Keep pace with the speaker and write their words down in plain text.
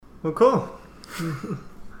Well, cool.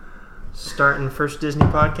 Starting first Disney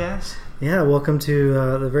podcast. Yeah, welcome to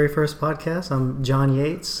the very first podcast. I'm John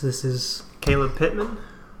Yates. This is Caleb Pittman.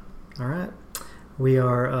 All right. We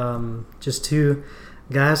are just two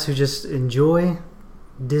guys who just enjoy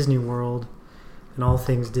Disney World and all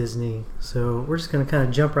things Disney. So we're just going to kind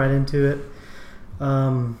of jump right into it.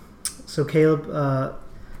 So Caleb,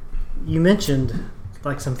 you mentioned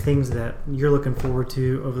like some things that you're looking forward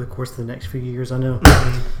to over the course of the next few years. I know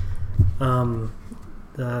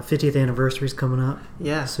the 50th anniversary is coming up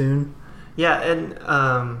soon. Yeah,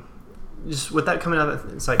 and just with that coming up,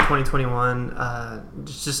 it's like 2021,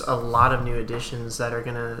 just a lot of new additions that are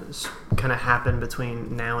going to kind of happen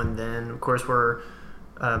between now and then. Of course, we're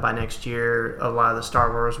by next year, a lot of the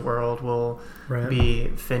Star Wars world will be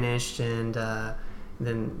finished, and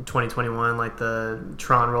then 2021, like the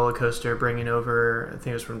Tron roller coaster bringing over, I think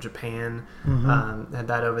it was from Japan, had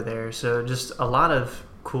that over there. So just a lot of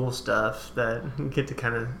cool stuff that you get to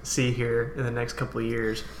kind of see here in the next couple of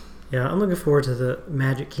years. Yeah, I'm looking forward to the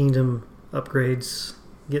Magic Kingdom upgrades,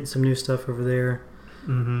 getting some new stuff over there,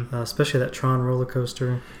 especially that Tron roller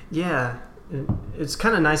coaster. Yeah, it's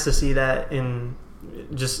kind of nice to see that in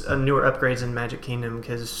just newer upgrades in Magic Kingdom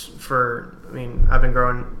because I've been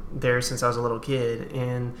growing there since I was a little kid,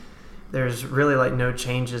 and there's really like no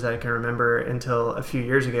changes that I can remember until a few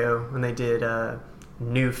years ago when they did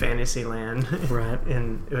New Fantasyland. Right.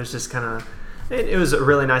 And it was just kind of, it was a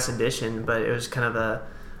really nice addition, but it was kind of a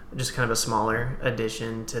smaller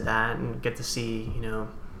addition to that, and get to see,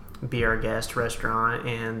 Be Our Guest restaurant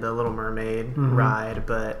and the Little Mermaid ride.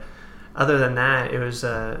 But other than that, it was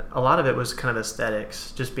a lot of it was kind of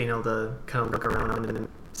aesthetics, just being able to kind of look around and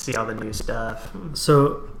see all the new stuff.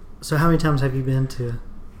 So how many times have you been to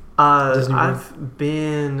Disney World? I've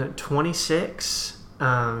been 26.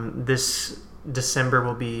 This December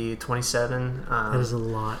will be 27. That is a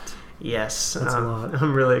lot. Yes, that's a lot.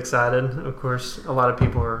 I'm really excited. Of course, a lot of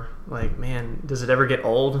people are like, "Man, does it ever get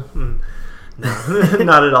old?" No,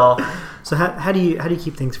 not at all. So how do you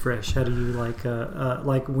keep things fresh? How do you like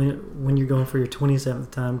when you're going for your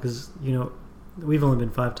 27th time? Because we've only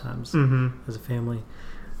been 5 times as a family.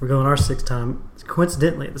 We're going our 6th time,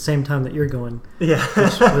 coincidentally at the same time that you're going. Yeah,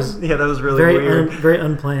 that was really very weird. Very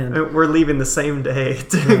unplanned. We're leaving the same day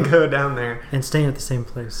to go down there and staying at the same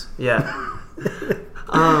place. Yeah.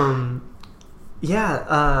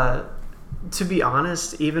 To be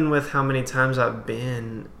honest, even with how many times I've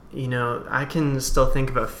been, I can still think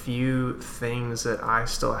of a few things that I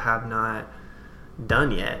still have not done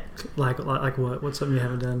yet. Like what? What's something you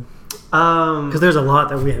haven't done? Because there's a lot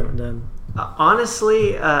that we haven't done.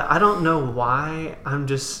 Honestly, I don't know why I'm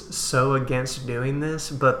just so against doing this,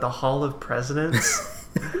 but the Hall of Presidents,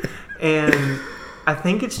 and I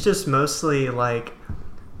think it's just mostly like,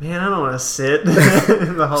 man, I don't want to sit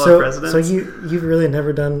in the Hall of Presidents. So you've really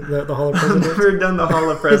never done the Hall of Presidents? I've never done the Hall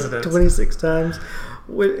of Presidents. 26 times.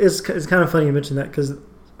 It's kind of funny you mentioned that because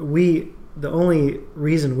the only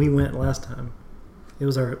reason we went last time,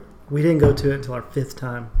 we didn't go to it until our 5th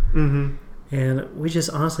time. Mm-hmm. And we just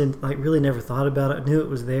honestly really never thought about it. Knew it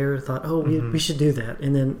was there. Thought, we should do that.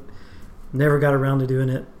 And then never got around to doing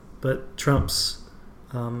it. But Trump's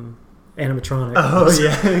animatronic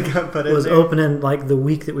was opening the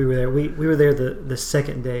week that we were there. We were there the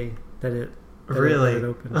second day that it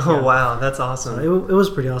opened. Oh, yeah. Wow. That's awesome. So it was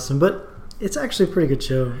pretty awesome. But it's actually a pretty good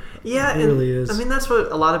show. Yeah, it really is. I mean, that's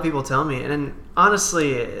what a lot of people tell me. And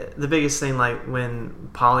honestly, the biggest thing, like when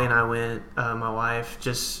Polly and I went, my wife,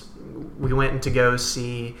 we went to go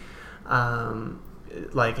see,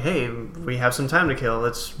 hey, we have some time to kill.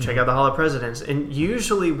 Let's check out the Hall of Presidents. And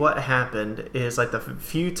usually what happened is the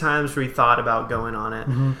few times we thought about going on it,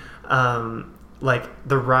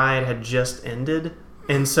 the ride had just ended.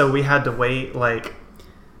 And so we had to wait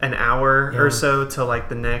an hour or so till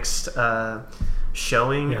the next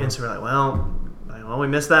showing. And so we're like, well, we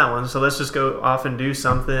missed that one, so let's just go off and do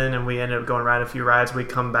something. And we ended up going ride a few rides. We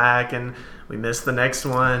come back and we missed the next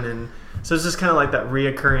one, and so it's just kind of that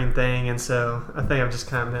reoccurring thing. And so I think I've just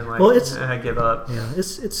kind of been I give up. Yeah,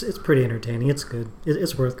 it's pretty entertaining. It's good.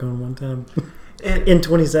 It's worth going one time. And in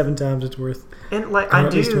 27 times, it's worth. And I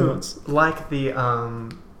do like the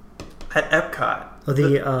at Epcot. Oh,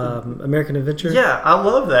 the American Adventure? Yeah, I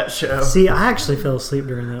love that show. See, I actually fell asleep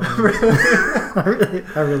during that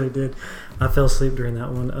one. I really did. I fell asleep during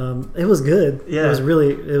that one. It was good. Yeah. It was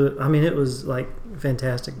really, it was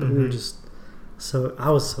fantastic, but we were just So I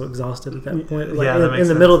was so exhausted at that point. Like, yeah, in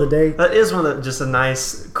the middle of the day. That is one of the, just a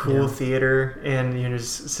nice, cool theater, and you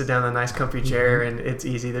just sit down in a nice, comfy chair, and it's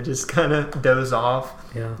easy to just kind of doze off.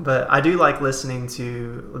 Yeah. But I do like listening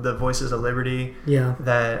to the Voices of Liberty. Yeah.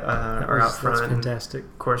 That are out front. That's fantastic.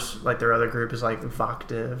 Of course, like their other group is like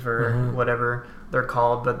Voctive or whatever they're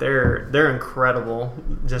called, but they're incredible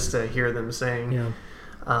just to hear them sing. Yeah.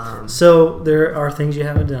 So there are things you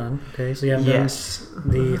haven't done. Okay, so you haven't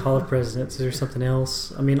done the Hall of Presidents. Is there something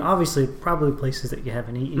else? I mean, obviously, probably places that you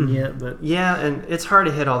haven't eaten yet, but yeah, and it's hard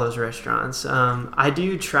to hit all those restaurants. I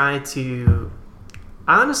do try to.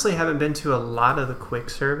 I honestly haven't been to a lot of the quick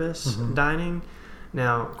service dining.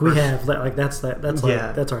 Now we have that's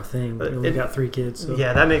our thing. We've got 3 kids. So.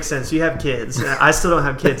 Yeah, that makes sense. You have kids. I still don't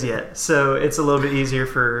have kids yet, so it's a little bit easier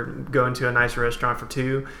for going to a nice restaurant for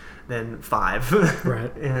 2 than 5.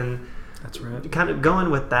 Right. And that's right. Kind of going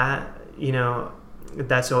with that,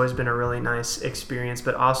 that's always been a really nice experience,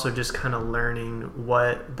 but also just kind of learning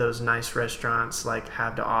what those nice restaurants like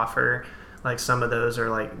have to offer. Like some of those are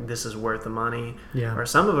like, this is worth the money. Yeah. Or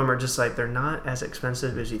some of them are just like, they're not as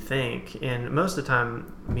expensive as you think. And most of the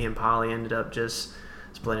time, me and Polly ended up just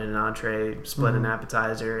splitting an entree, splitting an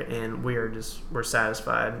appetizer, and we're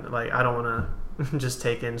satisfied. Like, I don't want to just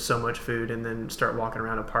take in so much food and then start walking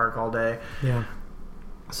around a park all day. Yeah.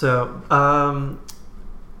 So,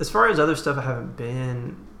 as far as other stuff, I haven't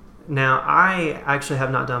been. Now, I actually have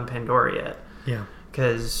not done Pandora yet. Yeah.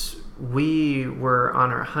 Because we were on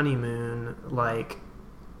our honeymoon like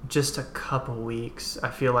just a couple weeks, I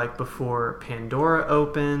feel like, before Pandora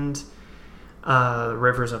opened,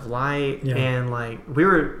 Rivers of Light, and like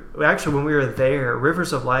when we were there,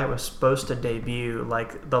 Rivers of Light was supposed to debut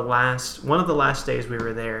like one of the last days we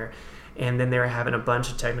were there, and then they were having a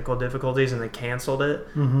bunch of technical difficulties and they canceled it,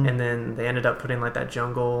 and then they ended up putting like that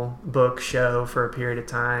Jungle Book show for a period of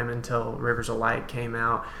time until Rivers of Light came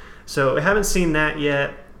out. So I haven't seen that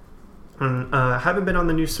yet. I haven't been on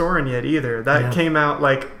the new Soarin' yet either. That came out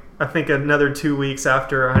like I think another 2 weeks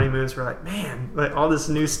after our honeymoons. We're like, man, like all this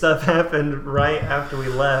new stuff happened right after we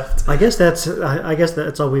left. I guess that's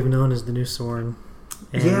all we've known is the new Soarin'.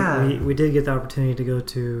 And we did get the opportunity to go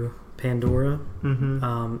to Pandora,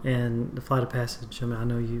 and the Flight of Passage. I mean, I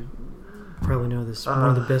know you probably know this. One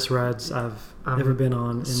of the best rides I've ever been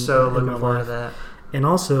on. Looking forward to that. And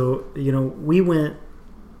also, we went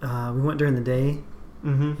during the day.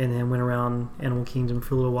 And then went around Animal Kingdom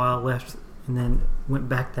for a little while, left, and then went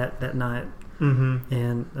back that night.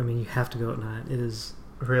 And I mean, you have to go at night. It is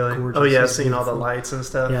really gorgeous. Oh yeah, seeing all the lights and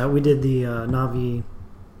stuff. Yeah, we did the Navi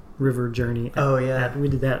River journey. We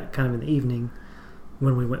did that kind of in the evening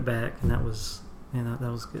when we went back, and that was that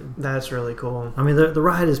was good. That's really cool. I mean, the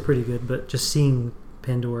ride is pretty good, but just seeing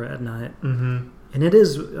Pandora at night, and it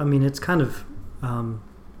is. I mean, it's kind of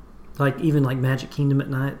like even like Magic Kingdom at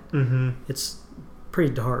night. It's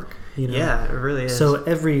pretty dark, Yeah, it really is. So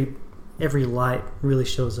every light really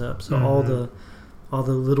shows up. So all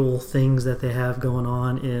the little things that they have going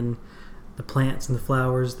on in the plants and the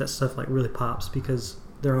flowers, that stuff like really pops because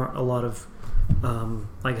there aren't a lot of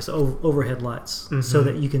I guess overhead lights, so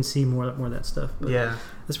that you can see more of that stuff. But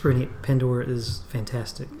that's pretty neat. Pandora is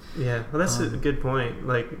fantastic. Yeah, well, that's a good point.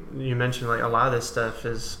 Like you mentioned, like a lot of this stuff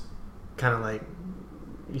is kind of like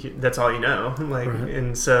that's all you know, like,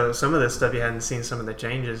 and so some of this stuff you hadn't seen. Some of the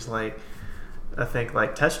changes, like I think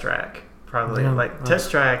like Test Track, probably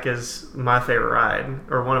Test Track is my favorite ride,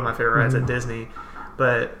 or one of my favorite rides at Disney,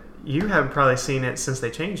 but you haven't probably seen it since they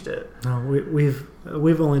changed it. No,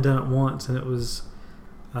 we've only done it once, and it was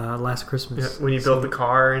last Christmas. When you built the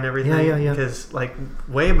car and everything. Yeah. Because like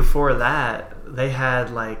way before that, they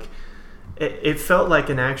had like it felt like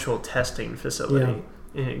an actual testing facility. Yeah.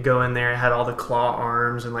 And you go in there, it had all the claw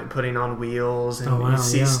arms and like putting on wheels, and you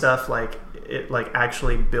see stuff like it, like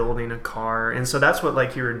actually building a car, and so that's what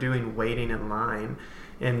like you were doing, waiting in line,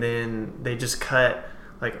 and then they just cut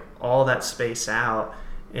like all that space out,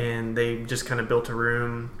 and they just kind of built a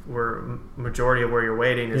room where majority of where you're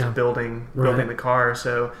waiting is building the car.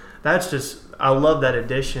 So that's just, I love that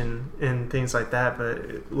addition and things like that.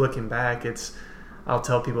 But looking back, I'll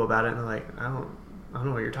tell people about it and they're like, I don't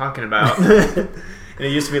know what you're talking about. And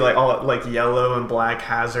it used to be like all like yellow and black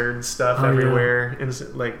hazard stuff everywhere,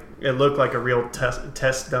 and like it looked like a real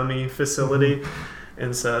test dummy facility,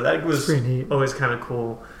 and so that was always kind of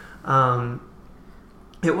cool.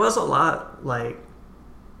 It was a lot like,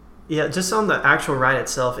 just on the actual ride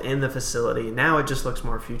itself in the facility. Now it just looks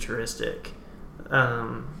more futuristic.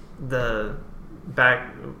 The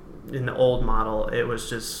back in the old model, it was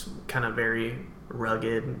just kind of very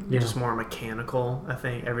rugged, just more mechanical. I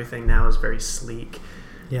think everything now is very sleek.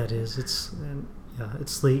 Yeah, it is. It's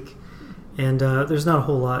sleek, And there's not a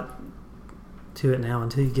whole lot to it now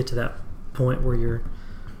until you get to that point where you're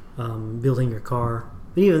building your car.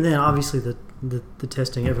 But even then, obviously, the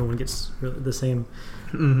testing, everyone gets the same.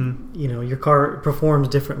 Mm-hmm. You know, your car performs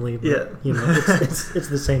differently. But, Yeah. you know, it's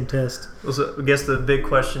the same test. Well, so I guess the big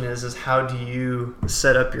question is how do you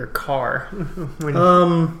set up your car?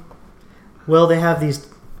 Well, they have these.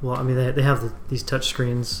 Well, I mean, they have these touch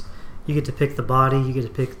screens. You get to pick the body. You get to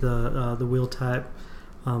pick the wheel type,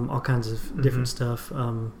 all kinds of different stuff,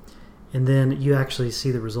 and then you actually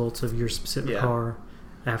see the results of your specific car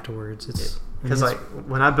afterwards. It's because like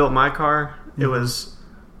when I built my car, it was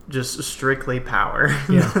just strictly power.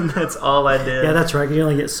 Yeah. That's all I did. Yeah, that's right. You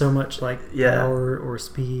only get so much like power or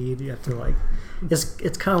speed. You have to like.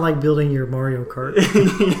 It's kind of like building your Mario Kart.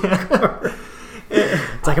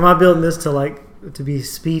 It's like, am I building this to be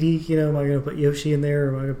speedy? You know, am I going to put Yoshi in there, or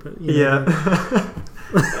am I going to put? You know,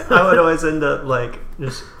 I would always end up like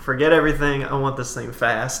just forget everything. I want this thing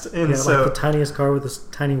fast, and so like the tiniest car with the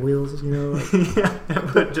tiny wheels. You know, like.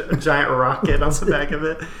 Put a giant rocket on the back of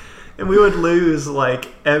it. And we would lose like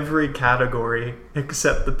every category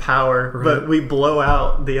except the power, right. But we blow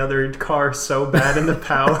out the other car so bad in the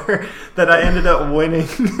power that I ended up winning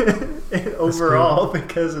overall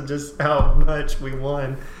because of just how much we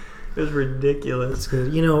won. It was ridiculous. That's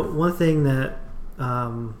good. You know, one thing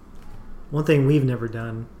we've never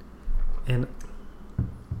done, and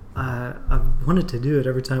I've wanted to do it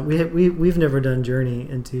every time. We've never done Journey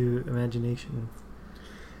into Imagination.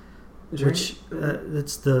 Which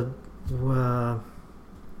it's the not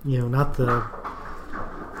the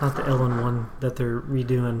Ellen one that they're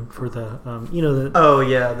redoing for the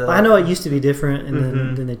I know it used to be different,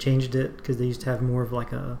 and then they changed it because they used to have more of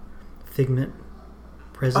like a Figment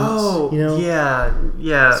presence. Oh, you know?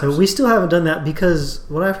 Yeah. So we still haven't done that because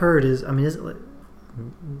what I've heard is, I mean, is it like,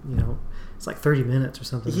 you know, it's like 30 minutes or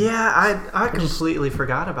something. Yeah, I completely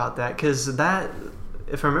forgot about that because that,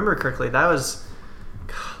 if I remember correctly,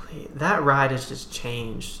 that ride has just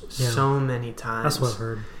changed so many times. That's what I've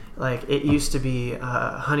heard. Like, it used to be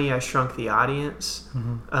Honey, I Shrunk the Audience.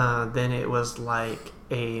 Then it was like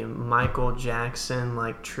a Michael Jackson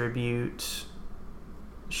like tribute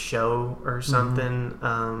show or something.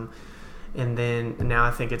 And then now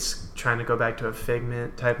I think it's trying to go back to a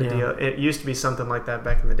Figment type of deal. It used to be something like that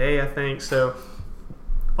back in the day, I think. So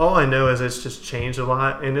all I know is it's just changed a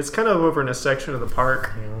lot, and it's kind of over in a section of the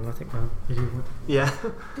park. Yeah.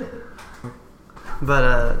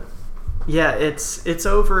 But it's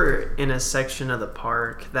over in a section of the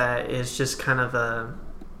park that is just kind of a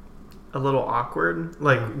little awkward,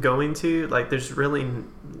 going to. Like, there's really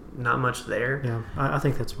not much there. Yeah, I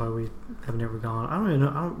think that's why we have never gone. I don't even know.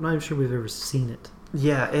 I'm not even sure we've ever seen it.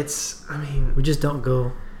 Yeah, we just don't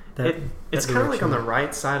go. It's kind of like on the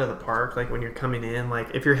right side of the park, like when you're coming in,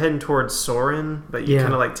 like if you're heading towards Soarin', but you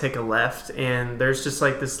kind of like take a left, and there's just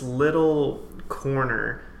like this little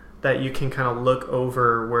corner that you can kind of look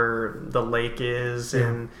over where the lake is,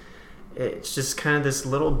 and it's just kind of this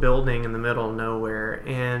little building in the middle of nowhere,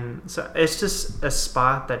 and so it's just a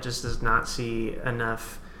spot that just does not see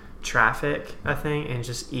enough traffic, I think, and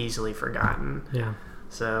just easily forgotten. Yeah.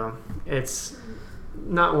 So it's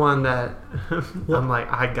not one that I'm like,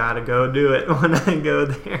 I gotta go do it when I go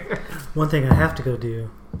there. One thing I have to go do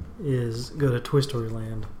is go to Toy Story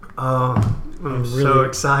Land. Oh, I'm really, so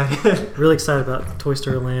excited. Really excited about Toy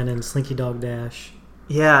Story Land and Slinky Dog Dash.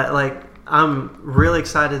 Yeah, like I'm really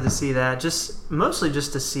excited to see that. Mostly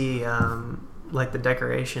just to see like the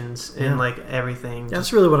decorations and like everything.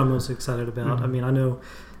 That's really what I'm most excited about. I mean, I know,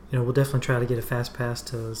 we'll definitely try to get a fast pass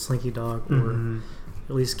to Slinky Dog or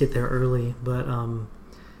at least get there early, but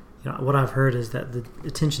what I've heard is that the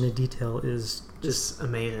attention to detail is just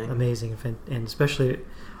amazing, and especially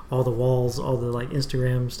all the walls, all the like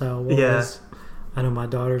Instagram style walls. Yeah. I know my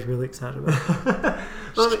daughter's really excited about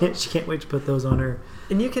it. She can't wait to put those on her.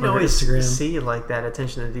 And you can always see like that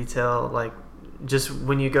attention to detail, like just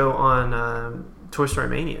when you go on Toy Story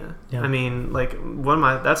Mania. Yeah. I mean, like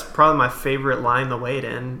that's probably my favorite line to wait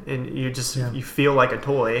in, and you just you feel like a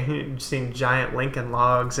toy. You're seeing giant Lincoln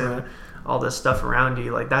logs and all this stuff around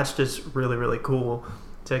you. Like, that's just really, really cool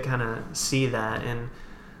to kind of see that, and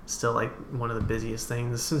still like one of the busiest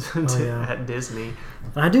things at Disney.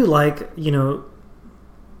 And I do like,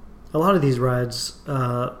 a lot of these rides,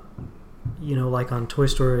 like on Toy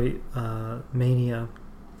Story Mania,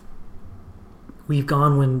 we've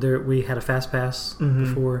gone when we had a fast pass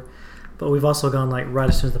before, but we've also gone like right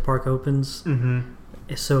as soon as the park opens.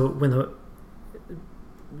 So when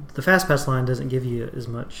the fast pass line doesn't give you as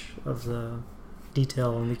much of the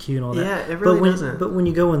detail on the queue and all that. Yeah, it really doesn't. But when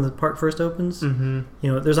you go when the park first opens, you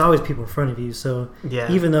know, there's always people in front of you. So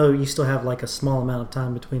even though you still have like a small amount of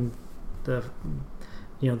time between the,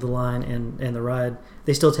 you know, the line and the ride,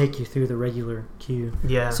 they still take you through the regular queue.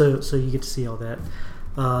 Yeah. So you get to see all that.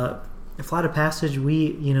 Flight of Passage,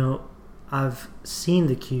 I've seen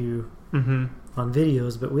the queue on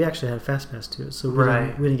videos, but we actually had a fast pass to it, so we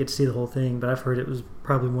didn't get to see the whole thing. But I've heard it was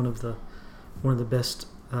probably one of the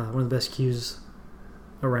best queues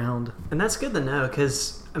around. And that's good to know,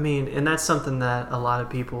 because I mean, and that's something that a lot of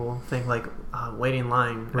people think, like, waiting in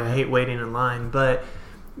line. Right. I hate waiting in line, but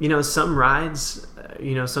you know, some rides,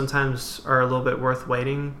 you know, sometimes are a little bit worth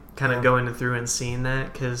waiting, kind of going through and seeing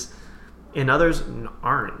that, because and others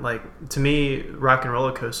aren't. Like, to me, Rock and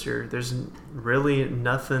Roller Coaster, there's really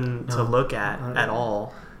nothing to look at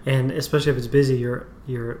all. And especially if it's busy,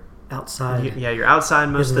 you're outside. You're outside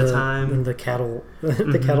most of the time. In the cattle,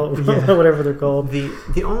 whatever they're called.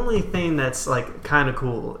 The only thing that's like kind of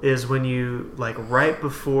cool is when you, like, right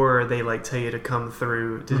before they like tell you to come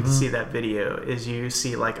through to see that video, is you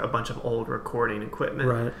see like a bunch of old recording equipment.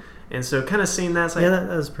 Right. And so kind of seeing that's like,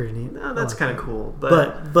 that's pretty neat. No, that's kind of cool.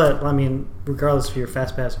 But I mean, regardless if you're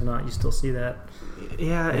fast pass or not, you still see that.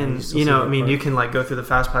 Yeah, and you know, I mean, you can like go through the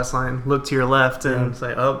fast pass line, look to your left, and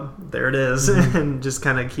say, "Oh, there it is," and just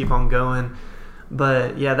kind of keep on going.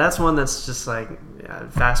 But yeah, that's one that's just like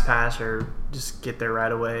fast pass or just get there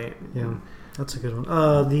right away. Yeah, that's a good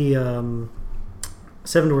one. The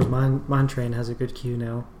Seven Dwarfs Mine Train has a good queue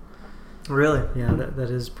now. Really? Yeah,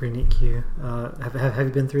 that is a pretty neat queue. Have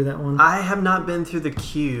you been through that one? I have not been through the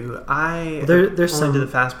queue. There's only the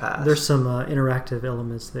fast pass. There's some interactive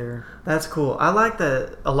elements there. That's cool. I like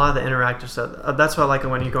a lot of the interactive stuff. That's why I like it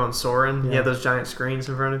when you go on Soarin'. You have those giant screens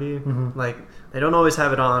in front of you. Like, they don't always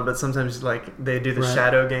have it on, but sometimes like they do the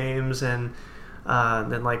shadow games, and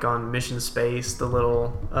then like on Mission Space, the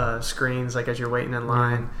little screens like as you're waiting in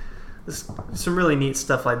line. There's some really neat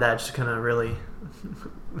stuff like that, just kind of really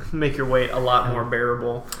make your wait a lot more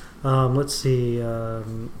bearable. Let's see.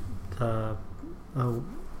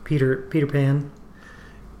 Peter Pan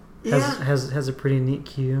has a pretty neat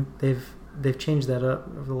queue. They've changed that up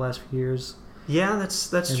over the last few years. Yeah, that's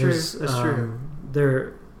true. That's true.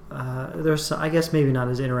 There's I guess maybe not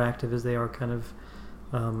as interactive as they are kind of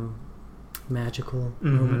magical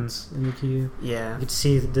moments in the queue. Yeah, you get to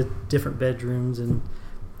see the different bedrooms and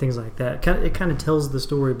things like that. It kind of tells the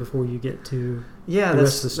story before you get to the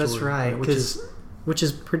rest of the story. That's right. Which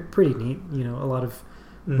is pretty neat. You know, a lot of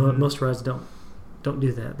most rides don't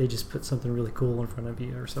do that. They just put something really cool in front of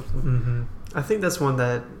you or something. I think that's one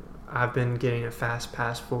that I've been getting a fast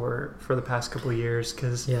pass for the past couple of years,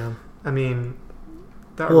 because I mean,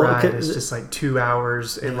 that ride is just like 2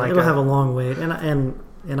 hours, and like it'll have a long wait, and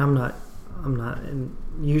I'm not. And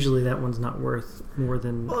usually that one's not worth more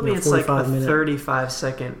than it's like a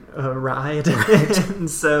 35-second ride, and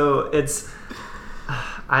so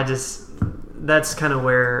that's kind of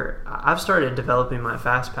where I've started developing my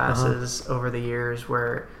fast passes over the years,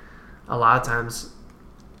 where a lot of times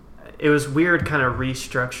it was weird kind of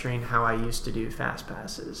restructuring how I used to do fast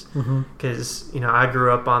passes, because you know, I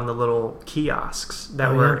grew up on the little kiosks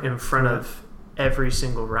that were in front of every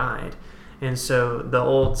single ride. And so the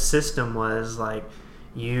old system was like,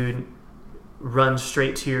 you'd run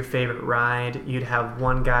straight to your favorite ride. You'd have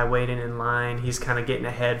one guy waiting in line. He's kind of getting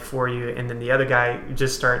ahead for you. And then the other guy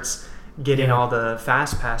just starts getting all the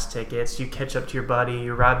fast pass tickets. You catch up to your buddy.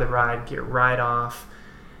 You ride the ride, get right off,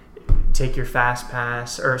 take your fast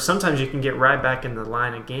pass. Or sometimes you can get right back in the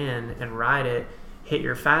line again and ride it, hit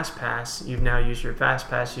your fast pass. You've now used your fast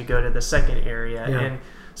pass. You go to the second area. Yeah. And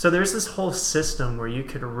so there's this whole system where you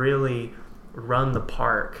could really run the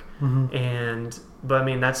park. But I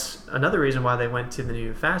mean, that's another reason why they went to the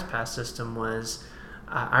new fast pass system. Was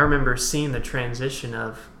I remember seeing the transition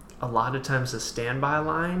of a lot of times the standby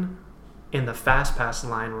line and the fast pass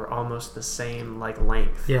line were almost the same like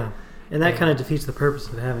length. And that kind of defeats the purpose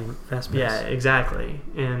of having fast pass. Yeah, exactly.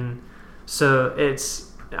 And so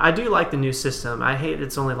I do like the new system. I hate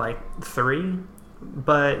it's only like 3,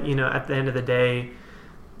 but you know, at the end of the day,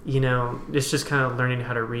 you know, it's just kind of learning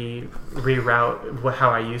how to reroute how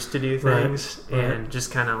I used to do things, and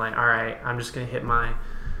just kind of like, all right, I'm just going to hit my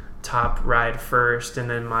top ride first, and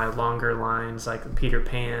then my longer lines like Peter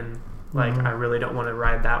Pan, like I really don't want to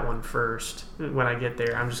ride that one first. When I get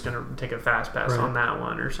there, I'm just going to take a fast pass on that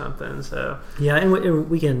one or something. So and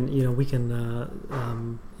we can in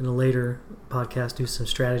a later podcast do some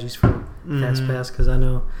strategies for fast pass, because I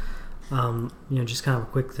know just kind of a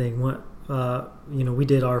quick thing. We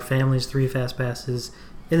did our family's 3 fast passes,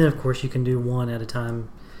 and then of course you can do one at a time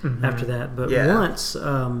after that. But Yeah. once me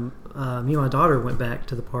and my daughter went back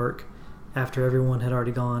to the park after everyone had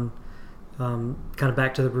already gone, kind of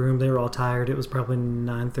back to the room. They were all tired. It was probably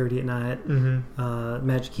 9:30 at night.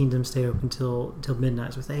 Magic Kingdom stayed open till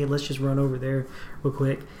midnight. So we said, hey, let's just run over there real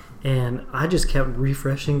quick. And I just kept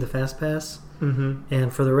refreshing the Fast Pass.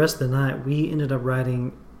 And for the rest of the night, we ended up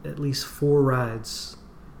riding at least 4 rides,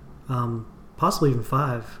 possibly even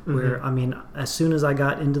 5. Where, I mean, as soon as I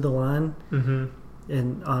got into the line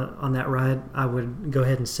and on that ride, I would go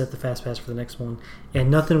ahead and set the Fast Pass for the next one.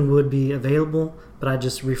 And nothing would be available, but I'd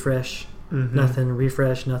just refresh, nothing,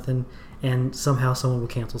 refresh, nothing. And somehow someone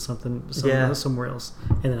would cancel something somewhere else.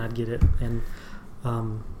 And then I'd get it. And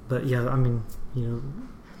but yeah, I mean, you know,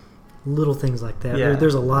 little things like that. Yeah.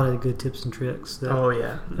 There's a lot of good tips and tricks that,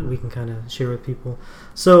 that we can kind of share with people.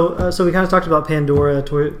 So so we kind of talked about Pandora,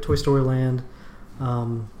 Toy Story Land.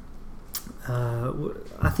 I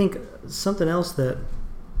think something else that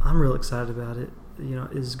I'm real excited about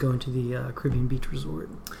is going to the Caribbean Beach Resort.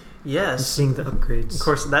 Yes. And seeing the upgrades. Of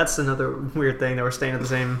course, that's another weird thing that we're staying at the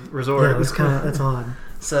same resort. Yeah, that's odd.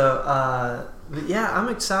 So, but yeah, I'm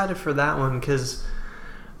excited for that one because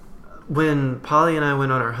when Polly and I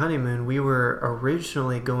went on our honeymoon, we were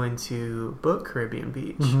originally going to book Caribbean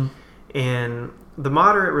Beach. And the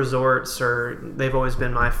moderate resorts they've always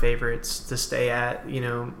been my favorites to stay at. You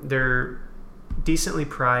know, they're decently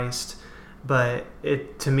priced, but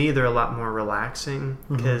to me, they're a lot more relaxing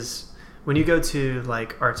because when you go to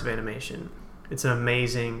like Arts of Animation, it's an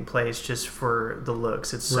amazing place just for the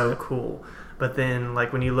looks. It's so cool. But then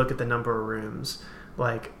like when you look at the number of rooms,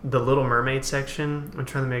 like the Little Mermaid section, I'm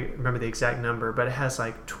trying to remember the exact number, but it has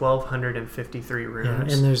like 1,253 rooms.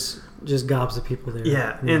 Yeah, and there's just gobs of people there.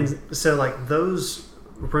 Yeah, and so like those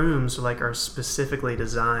rooms like are specifically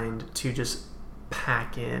designed to just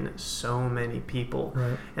pack in so many people.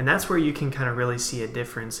 Right. And that's where you can kind of really see a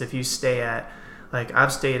difference. If you stay at, like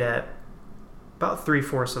I've stayed at about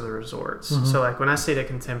 3/4 of the resorts. So like when I stayed at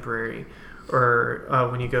Contemporary or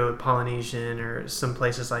when you go Polynesian or some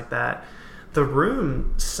places like that, the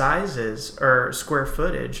room sizes or square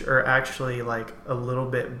footage are actually like a little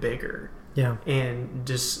bit bigger. Yeah. And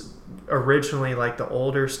just originally like the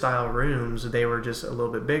older style rooms, they were just a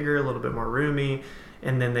little bit bigger, a little bit more roomy.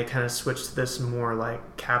 And then they kind of switched to this more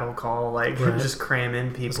like cattle call, like just cram in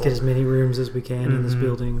people. Let's get as many rooms as we can in this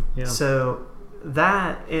building. Yeah. So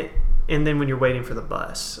and then when you're waiting for the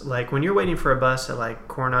bus, like when you're waiting for a bus at like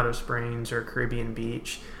Coronado Springs or Caribbean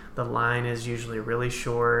Beach, the line is usually really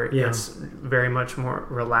short. Yeah. It's very much more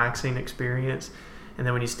relaxing experience. And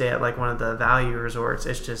then when you stay at like one of the value resorts,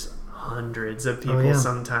 it's just hundreds of people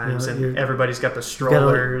sometimes, and everybody's got the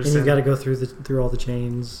strollers. And you've got to go through all the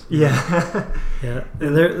chains. Yeah. Yeah.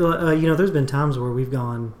 And there, there's been times where we've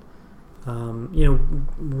gone,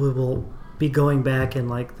 we will be going back in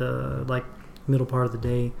like the middle part of the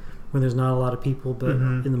day when there's not a lot of people, but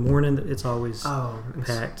in the morning it's always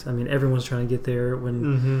packed. I mean, everyone's trying to get there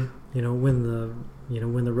when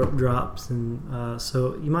when the rope drops, and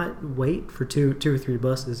so you might wait for two or three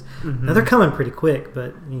buses. Now they're coming pretty quick,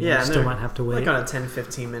 but you still might have to wait. Like on a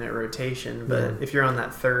 10-15 minute rotation, but if you're on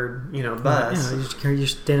that third bus, you're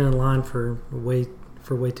standing in line for way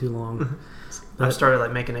too long. I've started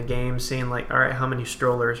like making a game, seeing like, all right, how many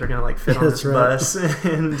strollers are gonna like fit on this bus,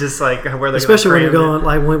 and just like where they're especially when you're going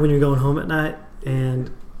like when you're going home at night, and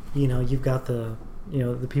you've got the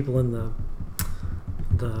people in the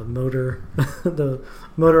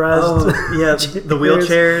motorized the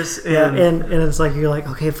wheelchairs, and it's like you're like,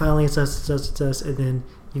 okay, finally it's us, and then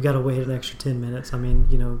you got to wait an extra 10 minutes. I mean,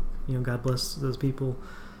 God bless those people.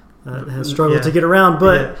 Has struggled to get around,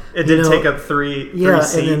 but it did take up three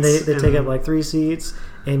seats. And then they take up like 3 seats,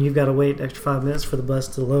 and you've got to wait an extra 5 minutes for the bus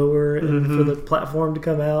to lower and for the platform to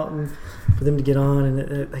come out and for them to get on, and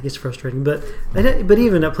it gets frustrating. But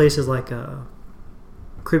even at places like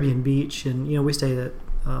Caribbean Beach, and we stayed at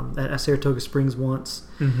Saratoga Springs once.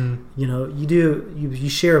 You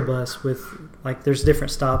share a bus with, like, there's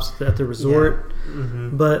different stops at the resort,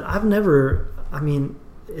 but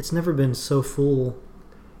it's never been so full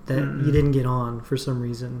that you didn't get on for some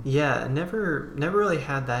reason. Yeah, never really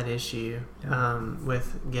had that issue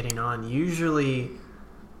with getting on. Usually,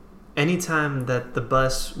 anytime that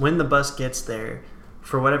when the bus gets there,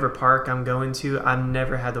 for whatever park I'm going to, I've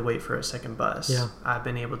never had to wait for a second bus. Yeah. I've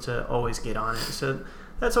been able to always get on it. So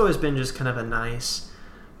that's always been just kind of a nice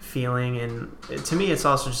feeling. And to me, it's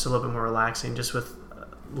also just a little bit more relaxing just with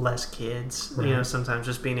less kids. Right. Sometimes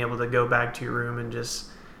just being able to go back to your room and just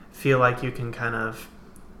feel like you can kind of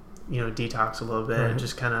detox a little bit and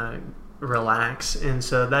just kind of relax, and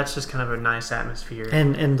so that's just kind of a nice atmosphere.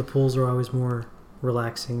 And the pools are always more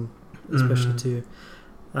relaxing, especially too.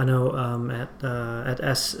 I know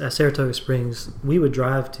at Saratoga Springs, we would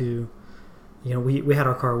drive to, we had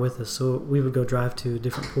our car with us, so we would go drive to a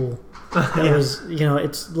different pool. It was,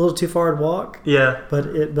 it's a little too far to walk. Yeah.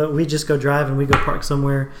 But we just go drive and we go park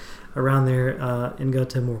somewhere around there and go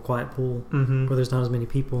to a more quiet pool where there's not as many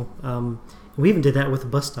people. We even did that with the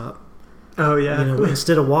bus stop. Oh yeah.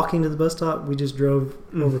 Instead of walking to the bus stop, we just drove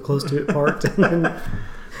over close to it, parked, and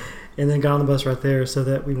then got on the bus right there, so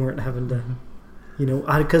that we weren't having to,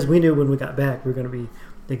 because we knew when we got back we were going to be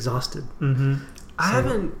exhausted. Mm-hmm. I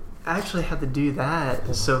haven't actually had to do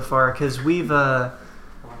that so far because we've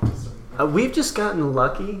just gotten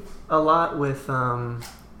lucky a lot with our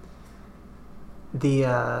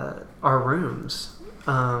rooms.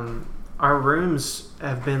 Our rooms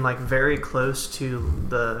have been like very close to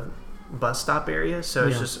the bus stop area, so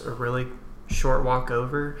it's just a really short walk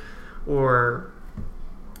over, or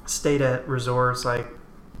stayed at resorts like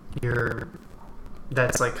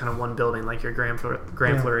that's like kind of one building, like your Grand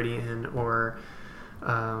Floridian or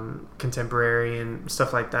Contemporary and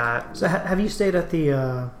stuff like that. So have you stayed at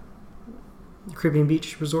the Caribbean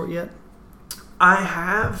Beach Resort yet? I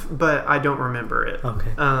have, but I don't remember it.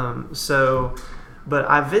 Okay. But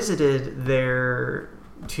I visited there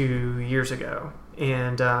 2 years ago,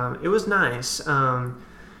 and it was nice.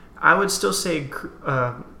 I would still say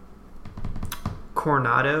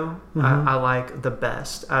Coronado I like the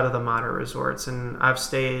best out of the modern resorts, and I've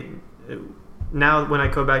stayed. Now when I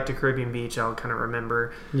go back to Caribbean Beach, I'll kind of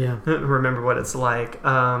remember what it's like.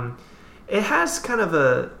 It has kind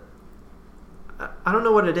of I don't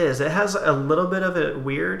know what it is. It has a little bit of a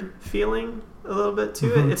weird feeling, a little bit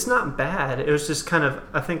to it. It's not bad. It was just kind of,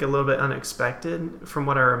 I think, a little bit unexpected from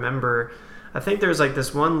what I remember. I think there's like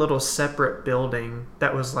this one little separate building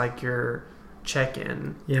that was like your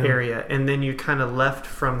check-in area, and then you kind of left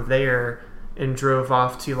from there and drove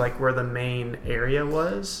off to like where the main area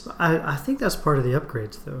was. I think that's part of the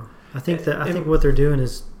upgrades, though. I think what they're doing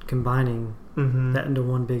is combining that into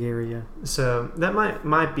one big area. So that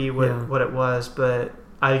might be what it was, but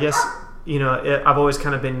I guess I've always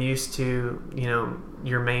kind of been used to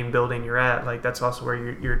your main building you're at, like that's also where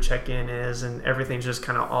your check-in is, and everything's just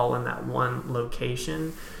kind of all in that one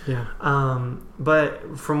location.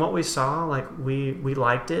 But from what we saw, like we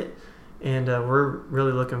liked it, and we're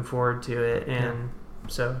really looking forward to it, and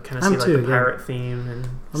so kind of see like the pirate theme and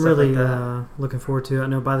I'm really like that. Looking forward to it. I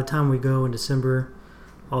know by the time we go in December,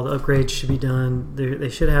 all the upgrades should be done. They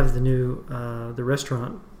should have the new the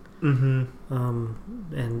restaurant, and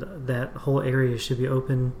that whole area should be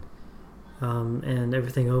open, and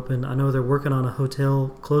everything open. I know they're working on a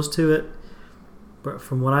hotel close to it, but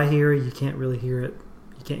from what I hear, you can't really hear it.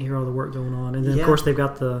 You can't hear all the work going on. And then of course they've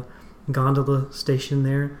got the gondola station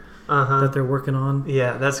there that they're working on.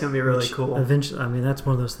 Yeah, that's going to be really cool. Eventually, I mean, that's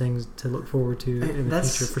one of those things to look forward to in the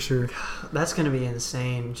future for sure. That's going to be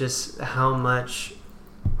insane. Just how much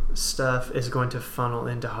stuff is going to funnel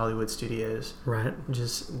into Hollywood Studios, right?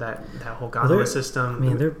 Just that whole gondola system. I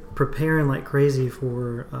mean, they're preparing like crazy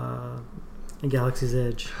for Galaxy's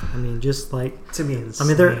Edge. I mean, just like to me, insane. I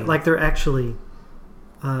mean, they're actually,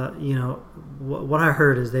 what I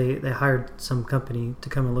heard is they hired some company to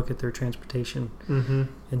come and look at their transportation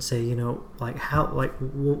and say, like how, like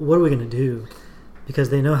what are we going to do? Because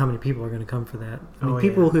they know how many people are going to come for that. I mean,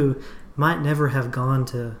 people who might never have gone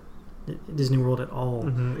to Disney World at all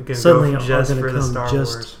suddenly are going to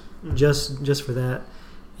come just for that,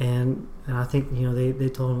 and I think they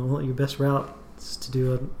told them, well, your best route is to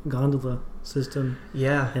do a gondola system,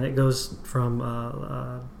 and it goes from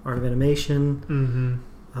Art of Animation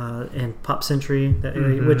and Pop Century, that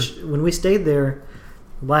area. Which when we stayed there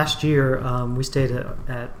last year, we stayed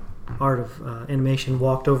at Art of Animation,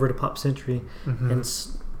 walked over to Pop Century, and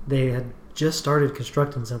they had just started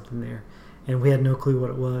constructing something there. And we had no clue what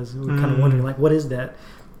it was. We were kind of wondering, like, what is that?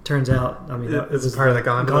 Turns out, I mean, it was part of the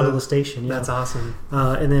gondola station. Yeah. That's awesome.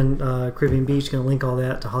 And then Caribbean Beach is going to link all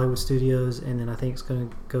that to Hollywood Studios, and then I think it's going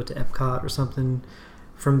to go to Epcot or something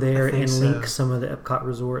from there, and link some of the Epcot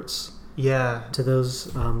resorts. To those.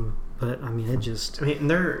 But I mean,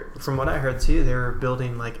 from what I heard too, they're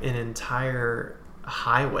building like an entire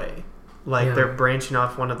highway. Like they're branching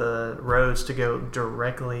off one of the roads to go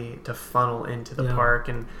directly to funnel into the park,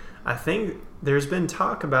 and I think there's been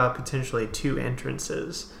talk about potentially 2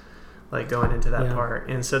 entrances, like going into that park,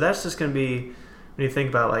 and so that's just going to be, when you think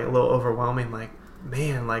about it, like a little overwhelming. Like,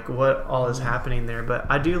 man, like what all is happening there? But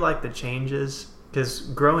I do like the changes, because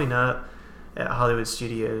growing up at Hollywood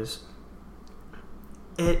Studios,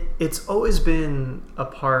 it's always been a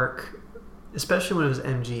park, especially when it was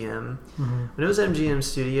MGM. When it was MGM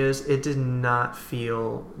Studios, it did not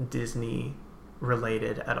feel Disney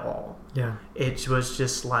related at all. Yeah. It was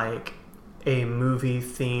just like a movie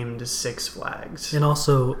themed Six Flags. And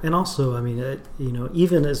also, I mean,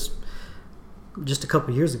 even as just a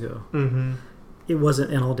couple years ago, it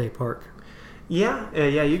wasn't an all-day park. Yeah.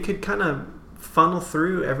 You could kind of funnel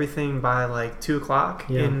through everything by like 2:00,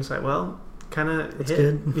 and it's like, well, kind of. That's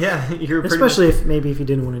good. Yeah, you're especially if you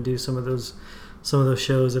didn't want to do some of those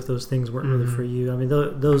shows, if those things weren't really for you. I mean,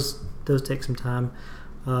 those take some time.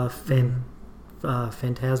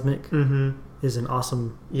 Phantasmic is an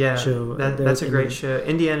awesome show. That's a great show.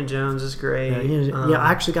 Indiana Jones is great.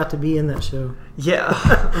 I actually got to be in that show. Yeah,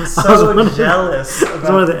 I'm so jealous. I was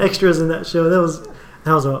one of the extras in that show. That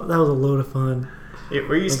was a load of fun.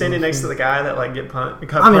 Were you standing next to the guy that like got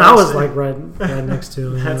punched? I mean, I was like right next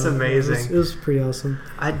to him. That's amazing. It was pretty awesome.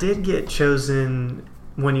 I did get chosen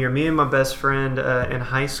one year. Me and my best friend in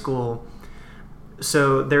high school.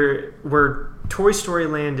 So there, where Toy Story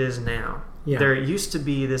Land is now, there used to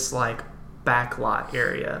be this like backlot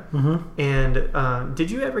area. And did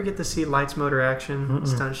you ever get to see Lights Motor Action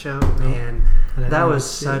stunt show? Man, that was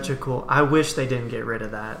such a cool. I wish they didn't get rid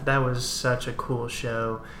of that. That was such a cool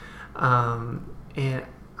show. And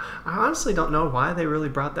I honestly don't know why they really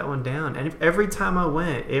brought that one down. And every time I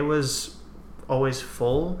went, it was always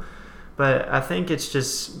full. But I think it's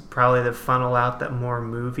just probably to funnel out that more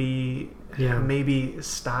movie, maybe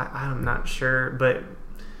style. I'm not sure. But,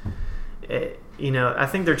 I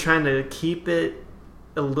think they're trying to keep it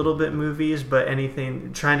a little bit movies, but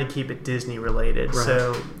trying to keep it Disney related. Right.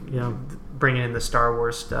 So, bringing in the Star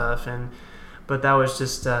Wars stuff But that was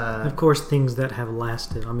just... of course, things that have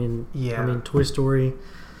lasted. I mean, Toy Story,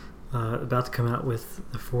 about to come out with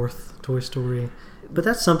the 4th Toy Story. But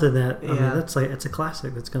that's something that, it's a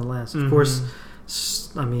classic that's going to last. Of course,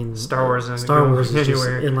 Star Wars is just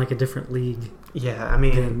in like a different league. Yeah, I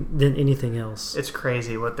mean... Than anything else. It's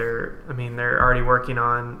crazy what they're already working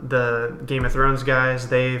on. The Game of Thrones guys,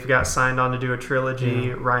 they've got signed on to do a trilogy.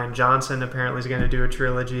 Yeah. Rian Johnson apparently is going to do a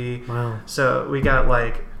trilogy. Wow. So we got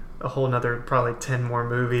like... a whole nother probably 10 more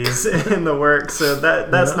movies in the works, so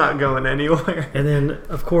that's not going anywhere. And then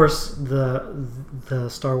of course the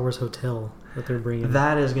Star Wars hotel that they're bringing,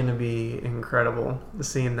 that is going to be incredible,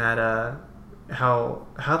 seeing that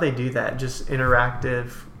how they do that, just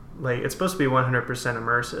interactive, like it's supposed to be 100%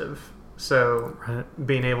 immersive, so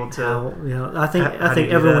being able to I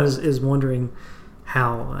think everyone is wondering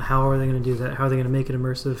how are they going to do that, how are they going to make it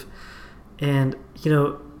immersive. And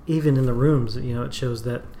even in the rooms, it shows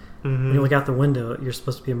that when you look out the window, you're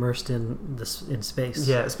supposed to be immersed in space.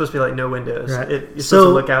 Yeah, it's supposed to be like no windows. Right. You're supposed to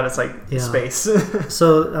look out, it's like space.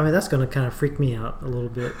 So, that's going to kind of freak me out a little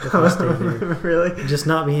bit if I stay there. Really? Just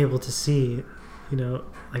not being able to see,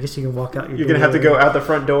 I guess you can walk out your door. You're going to have to go out the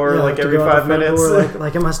front door like every 5 minutes.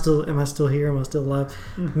 Like, am I still here? Am I still alive?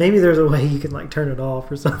 Maybe there's a way you can like turn it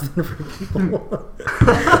off or something for people.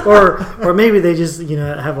 or maybe they just,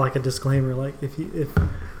 have like a disclaimer, like if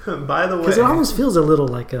by the way, because it almost feels a little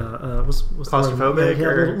like what's claustrophobic,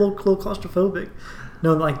 a little claustrophobic.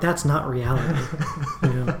 No, like that's not reality.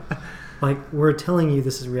 Like we're telling you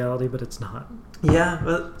this is reality, but it's not. Yeah,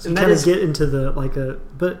 but so you kind of get into the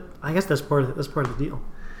but I guess that's part of the deal.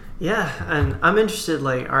 Yeah, and I'm interested.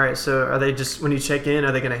 Like, all right, so are they just when you check in,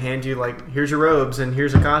 are they going to hand you like here's your robes and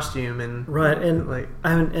here's a costume and right and like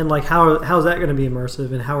and like how is that going to be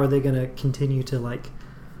immersive, and how are they going to continue to like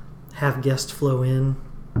have guests flow in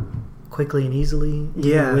quickly and easily,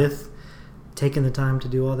 with taking the time to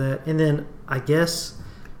do all that. And then I guess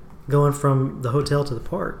going from the hotel to the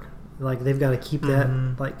park, like they've got to keep that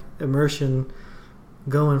like immersion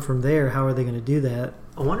going from there. How are they going to do that?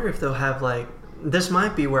 I wonder if they'll have like, this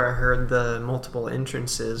might be where I heard the multiple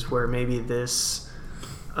entrances, where maybe this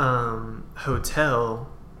hotel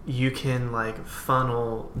you can like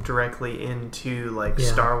funnel directly into like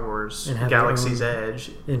Star Wars Galaxy's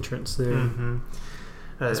Edge entrance there.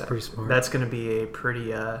 That's pretty smart. That's going to be a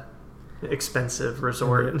pretty expensive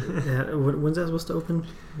resort. Yeah. When's that supposed to open?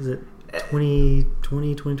 Is it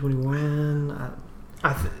 2020, 2021?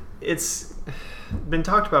 It's been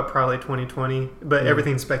talked about probably 2020, but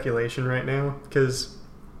everything's speculation right now, because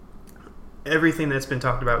everything that's been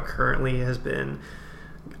talked about currently has been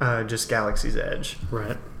just Galaxy's Edge.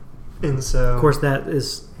 Right. And so... Of course, that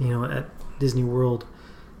is, at Disney World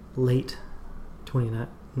late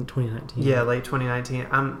 2019. Yeah, late 2019.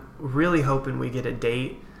 I'm really hoping we get a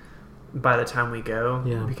date by the time we go,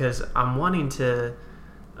 because I'm wanting to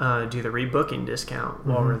do the rebooking discount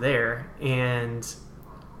while we're there, and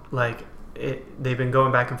like they've been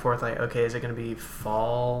going back and forth like, okay, is it going to be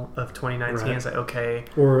fall of 2019? Right. It's like, okay,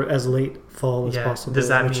 or as late fall as possible. Does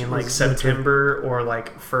that mean like September or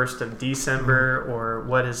like 1st of December, or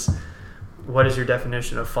what is what is your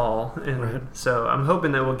definition of fall? And Right. so I'm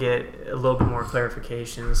hoping that we'll get a little bit more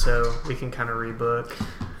clarification so we can kind of rebook.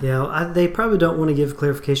 Yeah, they probably don't want to give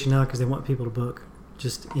clarification now because they want people to book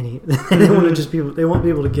just any. They want to just people. They want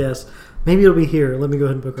people to guess. Maybe it'll be here. Let me go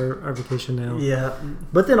ahead and book our vacation now. Yeah.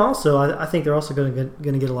 But then also, I think they're also going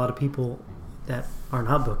to get a lot of people that are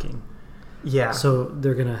not booking. Yeah. So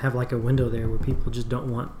they're going to have like a window there where people just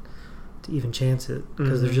don't want to even chance it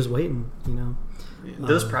because they're just waiting. You know.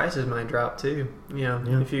 Those prices might drop too. You know,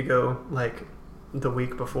 Yeah. if you go like the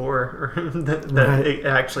week before or that Right. it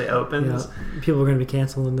actually opens. Yeah. People are going to be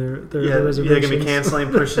canceling their reservations. They're going to be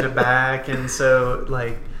canceling, pushing it back, and so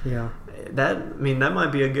like Yeah. that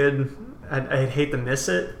might be a good. I'd hate to miss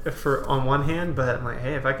it for on one hand, but I'm like,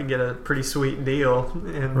 hey, if I could get a pretty sweet deal,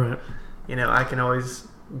 and Right. you know, I can always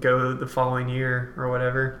go the following year or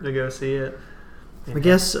whatever to go see it. I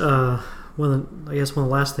guess one of the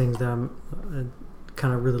last things that I'm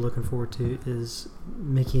kind of really looking forward to is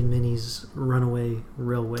Mickey and Minnie's Runaway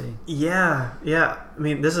Railway. Yeah. I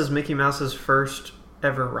mean, this is Mickey Mouse's first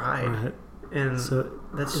ever ride, Right. and So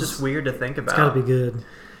that's just weird to think about. It's got to be good.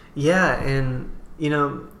 Yeah, and you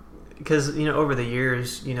know, because you know, over the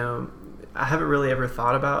years, you know, I haven't really ever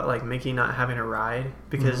thought about like Mickey not having a ride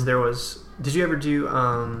because there was. Did you ever do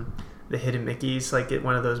the Hidden Mickeys, like get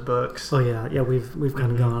one of those books? Oh yeah, we've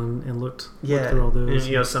kind of gone and looked through all and those.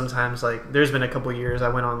 you know, sometimes like there's been a couple years I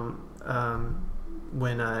went on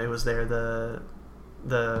when it was there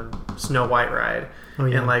the Snow White ride,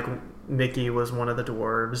 and like Mickey was one of the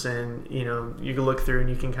dwarves, and you know, you can look through and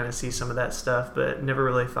you can kind of see some of that stuff, but never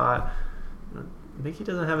really thought Mickey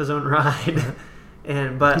doesn't have his own ride.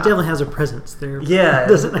 But he definitely has a presence there. Yeah. He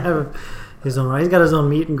doesn't have his own ride. He's got his own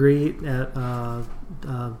meet and greet at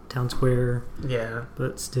Town Square. Yeah,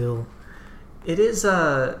 but still, it is.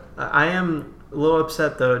 I am a little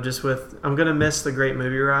upset though, just with I'm gonna miss the Great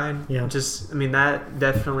Movie Ride. Yeah. Just, I mean, that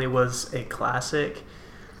definitely was a classic,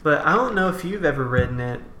 but I don't know if you've ever ridden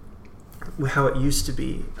it. How it used to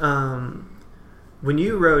be. When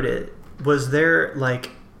you rode it, was there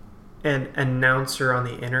like an announcer on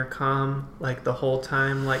the intercom like the whole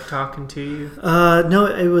time, like talking to you? No,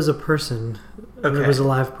 it was a person. Okay. It was a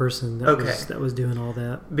live person that was doing all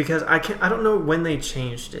that. Because I don't know when they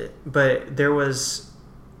changed it, but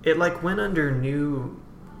it like went under new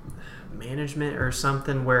management or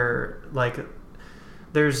something where like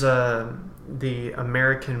there's the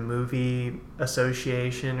American Movie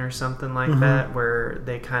Association or something like that, where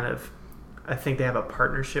they kind of, I think they have a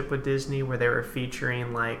partnership with Disney where they were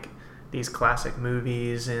featuring like these classic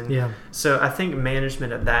movies, and so I think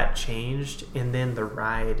management of that changed, and then the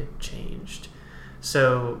ride changed.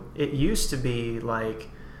 So it used to be like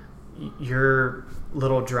your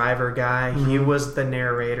little driver guy, he was the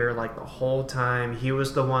narrator like the whole time. He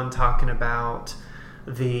was the one talking about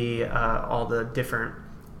the all the different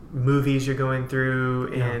movies you're going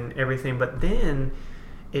through and everything. But then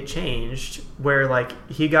it changed where like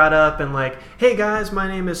he got up and like, hey guys, my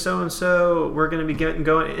name is so and so, we're gonna be getting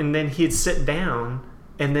going, and then he'd sit down,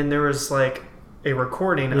 and then there was like a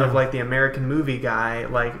recording of like the American movie guy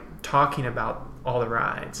like talking about all the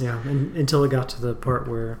rides. Yeah, until it got to the part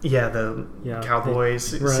where the cowboys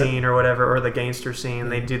scene or whatever, or the gangster scene,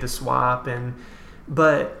 they'd do the swap,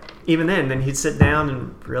 but even then he'd sit down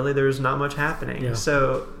and really there's not much happening. Yeah.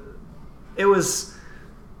 So it was,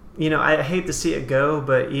 you know, I hate to see it go,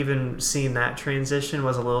 but even seeing that transition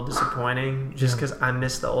was a little disappointing just because I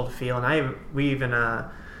miss the old feel. And we even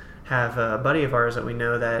have a buddy of ours that we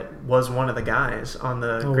know that was one of the guys on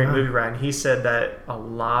the Great Movie Ride, and he said that a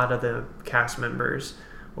lot of the cast members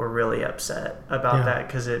were really upset about that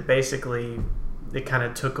because it kind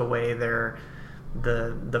of took away the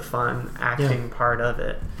fun acting part of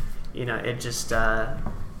it. You know, it just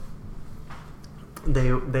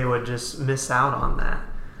they would just miss out on that.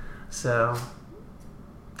 So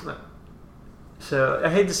I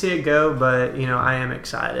hate to see it go, but you know, I am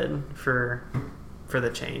excited for the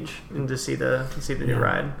change and to see the new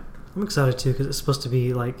ride. I'm excited too because it's supposed to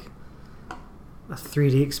be like a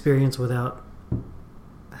 3D experience without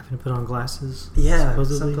having to put on glasses. Yeah,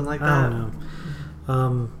 supposedly. something like that. I don't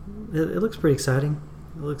know. It looks pretty exciting.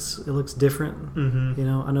 It looks different. You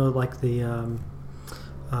know, I know like the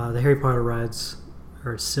Harry Potter rides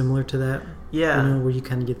are similar to that. Yeah, you know, where you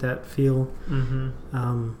kind of get that feel.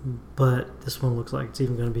 But this one looks like it's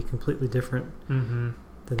even going to be completely different than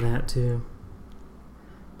that too.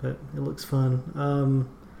 But it looks fun.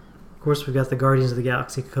 Of course, we've got the Guardians of the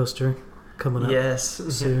Galaxy coaster coming up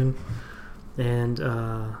soon. And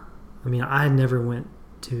I mean, I never went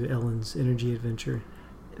to Ellen's Energy Adventure.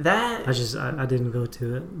 That I didn't go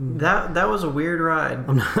to it. That was a weird ride.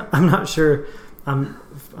 I'm not sure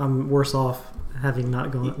I'm worse off having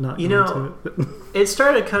not gone to it. It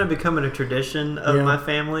started kind of becoming a tradition of my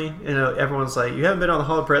family. Everyone's like, you haven't been on the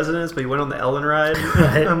Hall of Presidents, but you went on the Ellen ride.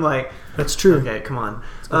 Right. I'm like, that's true. Okay, come on.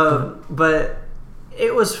 But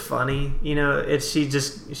it was funny.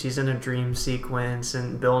 She's in a dream sequence,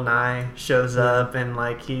 and Bill Nye shows up, and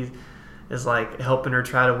like he is like helping her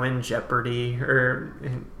try to win Jeopardy,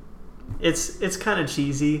 it's kind of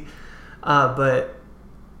cheesy, but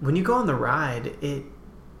when you go on the ride,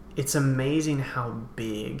 it's amazing how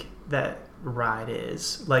big that ride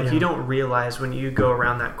is. Like you don't realize when you go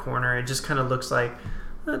around that corner, it just kind of looks like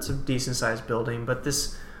that's a decent sized building, but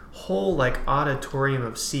this whole like auditorium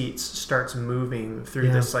of seats starts moving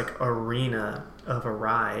through this like arena of a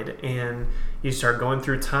ride, and you start going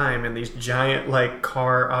through time and these giant like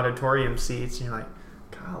car auditorium seats, and you're like,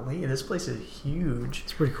 golly, this place is huge.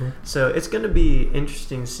 It's pretty cool. So it's going to be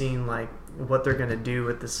interesting seeing like what they're going to do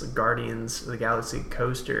with this Guardians of the Galaxy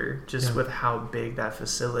coaster, just with how big that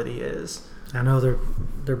facility is. I know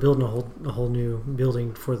they're building a whole new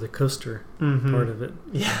building for the coaster part of it.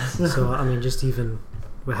 Yeah. So I mean, just even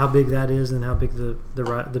how big that is and how big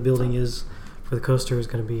the building is for the coaster is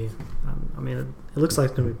going to be. I mean, it looks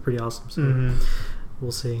like it's going to be pretty awesome. So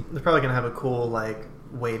we'll see. They're probably going to have a cool like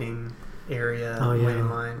waiting area, waiting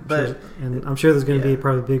line, and I'm sure there's going to be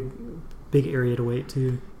probably big area to wait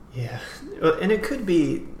too. Yeah, and it could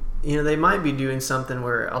be, they might be doing something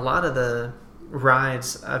where a lot of the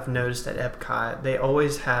rides I've noticed at Epcot, they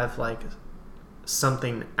always have like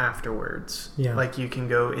something afterwards. Yeah. Like you can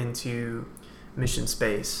go into Mission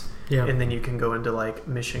Space, and then you can go into like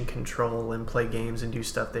Mission Control and play games and do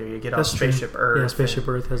stuff there. You get off Spaceship Earth. Yeah, Spaceship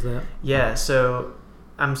Earth has that. Yeah, so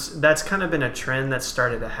that's kind of been a trend that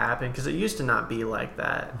started to happen because it used to not be like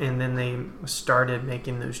that, and then they started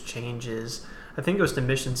making those changes. I think it was to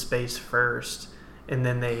Mission Space first, and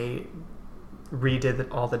then they redid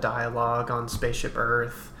all the dialogue on Spaceship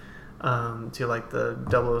Earth to like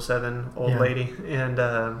the 007 old lady,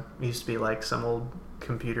 and used to be like some old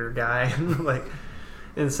computer guy,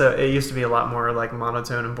 and so it used to be a lot more like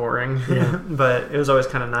monotone and boring, but it was always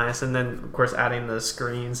kind of nice. And then of course adding the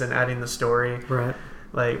screens and adding the story, right?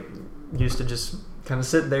 Like used to just kind of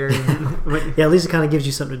sit there. And at least it kind of gives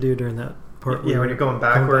you something to do during that part. Yeah, when you're going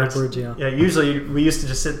backwards. Yeah. Usually we used to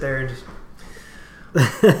just sit there and just.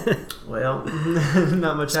 Well,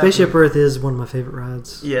 not much. Spaceship happening. Earth is one of my favorite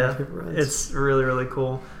rides. Yeah, it's really really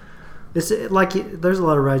cool. It's like there's a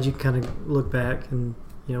lot of rides you can kind of look back and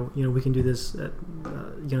we can do this at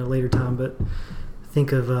later time, but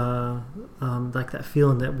think of like that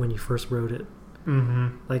feeling that when you first rode it.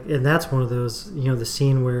 Mm-hmm. Like, and that's one of those, the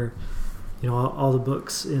scene where, all the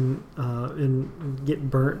books in get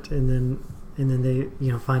burnt, and then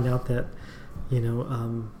they, find out that,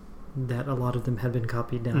 that a lot of them had been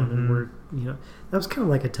copied down, and were, that was kind of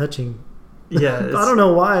like a touching. Yeah, I don't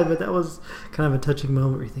know why, but that was kind of a touching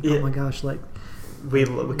moment where you think, oh my gosh, like we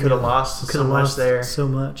could have lost so much there, so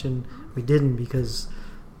much, and we didn't because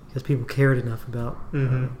people cared enough about.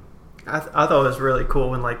 I thought it was really cool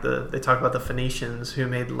when like they talk about the Phoenicians who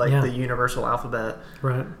made like the universal alphabet,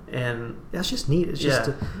 right? And that's just neat. It's just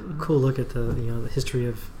a cool look at the the history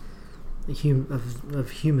of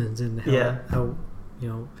humans and how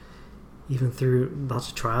even through lots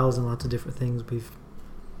of trials and lots of different things we've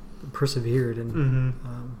persevered and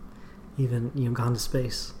even gone to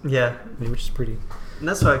space. Yeah, I mean, which is pretty. And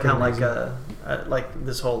that's why I kind of like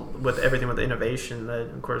this whole with everything with the innovation that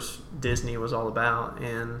of course Disney was all about,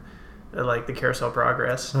 and like the Carousel of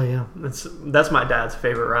Progress. Oh yeah, that's my dad's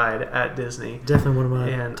favorite ride at Disney. Definitely one of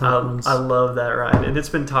my top ones. I love that ride, and it's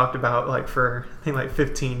been talked about like for I think like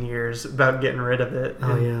 15 years about getting rid of it.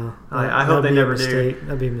 Oh yeah, I hope they never do.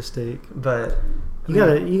 That'd be a mistake. But you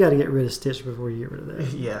gotta get rid of Stitch before you get rid of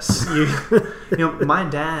that. Yes, my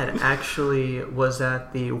dad actually was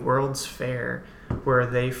at the World's Fair where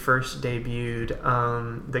they first debuted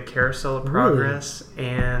the Carousel of Progress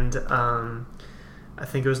and I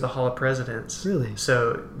think it was the Hall of Presidents. Really?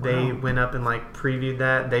 So they went up and like previewed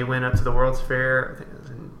that. They went up to the World's Fair. I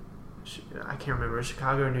think it was I can't remember,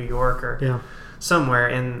 Chicago or New York or somewhere,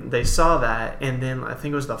 and they saw that. And then I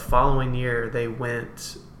think it was the following year they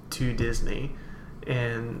went to Disney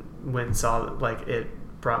and went and saw like it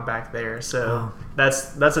brought back there. So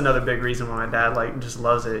that's another big reason why my dad like just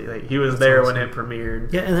loves it. Like he was there when it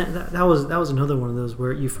premiered. Yeah, and that was another one of those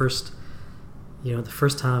where you first, the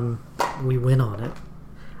first time we went on it.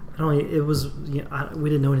 It was we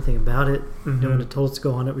didn't know anything about it. No one had told us to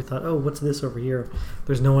go on it. We thought, oh, what's this over here?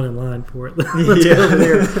 There's no one in line for it. Let's go over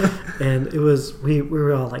there. And it was we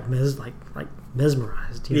were all like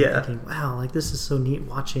mesmerized. Thinking, wow, like this is so neat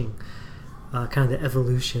watching kind of the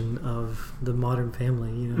evolution of the modern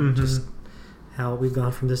family. You know, Mm-hmm. just how we've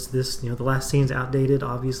gone from this to this. You know, the last scene's outdated,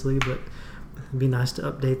 obviously, but it'd be nice to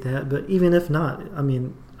update that. But even if not, I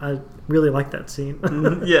mean, I really like that scene.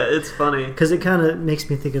 Yeah, it's funny Because it kind of makes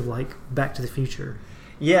me think of like Back to the Future.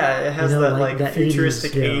 Yeah, it has that like that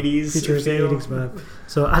futuristic 80s futuristic feel. 80s vibe.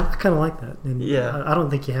 So I kind of like that. And Yeah. I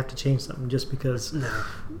don't think you have to change something just because. No.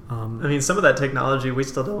 I mean, some of that technology we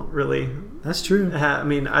still don't really. That's true. I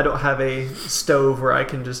mean, I don't have a stove where I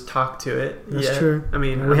can just talk to it. That's yet. true. I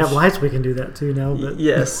mean, we have lights we can do that too now. But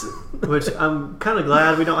yes, which I'm kind of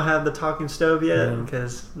glad we don't have the talking stove yet Yeah.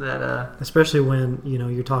 because that. Especially when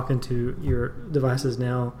you're talking to your devices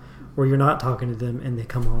now, or you're not talking to them and they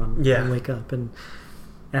come on Yeah. and wake up and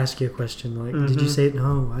ask you a question like, Mhm. "Did you say it?"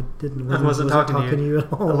 No, I didn't. I wasn't talking to you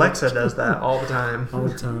at all. Alexa does that all the time. all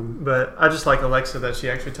the time. But I just like Alexa that she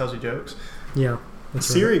actually tells you jokes. Yeah. That's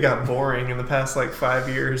Siri got boring in the past like 5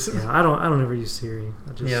 years. Right. Yeah, I don't ever use Siri.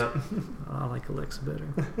 Yeah. I like Alexa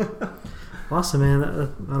better. Awesome,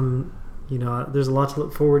 man. There's a lot to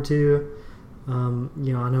look forward to. I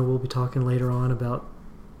know we'll be talking later on about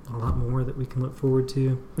a lot more that we can look forward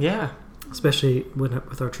to, Yeah. especially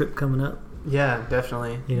with our trip coming up. Yeah,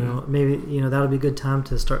 definitely. Maybe that'll be a good time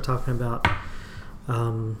to start talking about,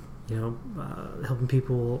 helping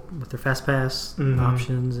people with their fast pass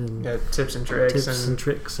options and tips and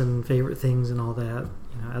tricks and favorite things and all that.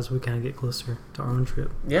 As we kind of get closer to our own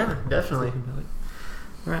trip. Yeah, definitely.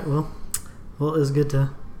 All right. Well, it was good to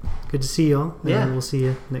see y'all. Yeah. And we'll see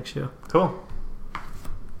you next show. Cool.